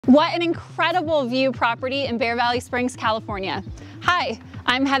What an incredible view property in Bear Valley Springs, California. Hi,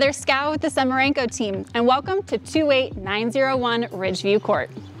 I'm Heather Scow with the Samarenko team, and welcome to 28901 Ridgeview Court.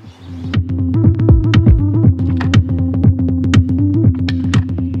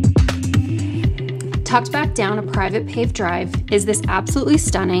 Tucked back down a private paved drive is this absolutely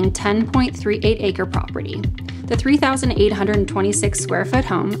stunning 10.38 acre property. The 3,826 square foot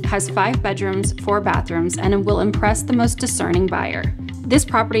home has 5 bedrooms, 4 bathrooms, and will impress the most discerning buyer. This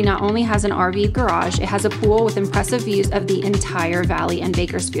property not only has an RV garage, it has a pool with impressive views of the entire valley and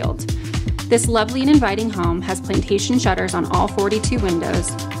Bakersfield. This lovely and inviting home has plantation shutters on all 42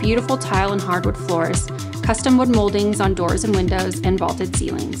 windows, beautiful tile and hardwood floors, custom wood moldings on doors and windows, and vaulted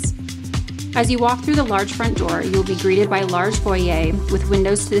ceilings. As you walk through the large front door, you will be greeted by a large foyer with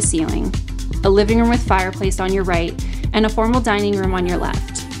windows to the ceiling, a living room with fireplace on your right, and a formal dining room on your left.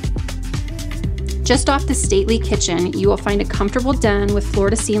 Just off the stately kitchen, you will find a comfortable den with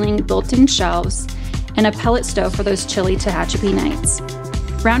floor-to-ceiling built-in shelves and a pellet stove for those chilly Tehachapi nights.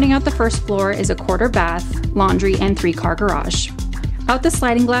 Rounding out the first floor is a quarter bath, laundry, and 3-car garage. Out the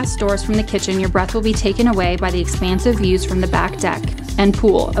sliding glass doors from the kitchen, your breath will be taken away by the expansive views from the back deck and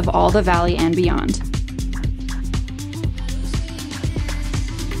pool of all the valley and beyond.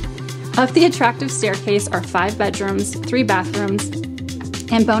 Up the attractive staircase are 5 bedrooms, 3 bathrooms,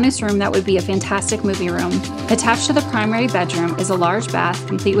 and bonus room that would be a fantastic movie room. Attached to the primary bedroom is a large bath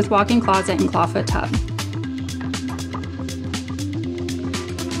complete with walk-in closet and clawfoot tub.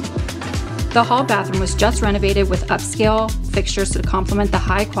 The hall bathroom was just renovated with upscale fixtures to complement the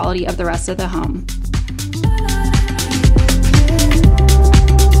high quality of the rest of the home.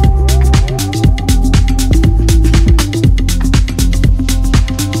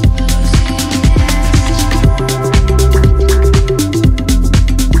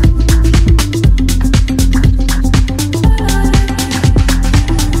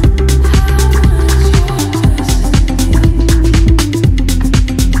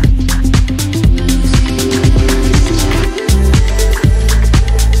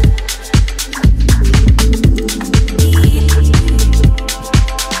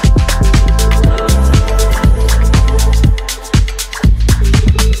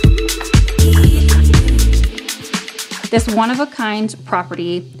 This one-of-a-kind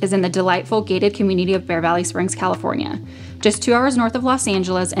property is in the delightful gated community of Bear Valley Springs, California. Just 2 hours north of Los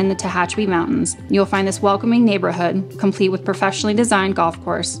Angeles in the Tehachapi Mountains, you'll find this welcoming neighborhood complete with professionally designed golf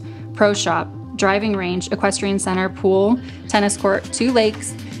course, pro shop, driving range, equestrian center, pool, tennis court, 2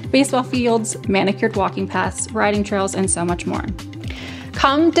 lakes, baseball fields, manicured walking paths, riding trails, and so much more.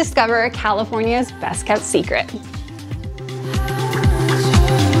 Come discover California's best-kept secret.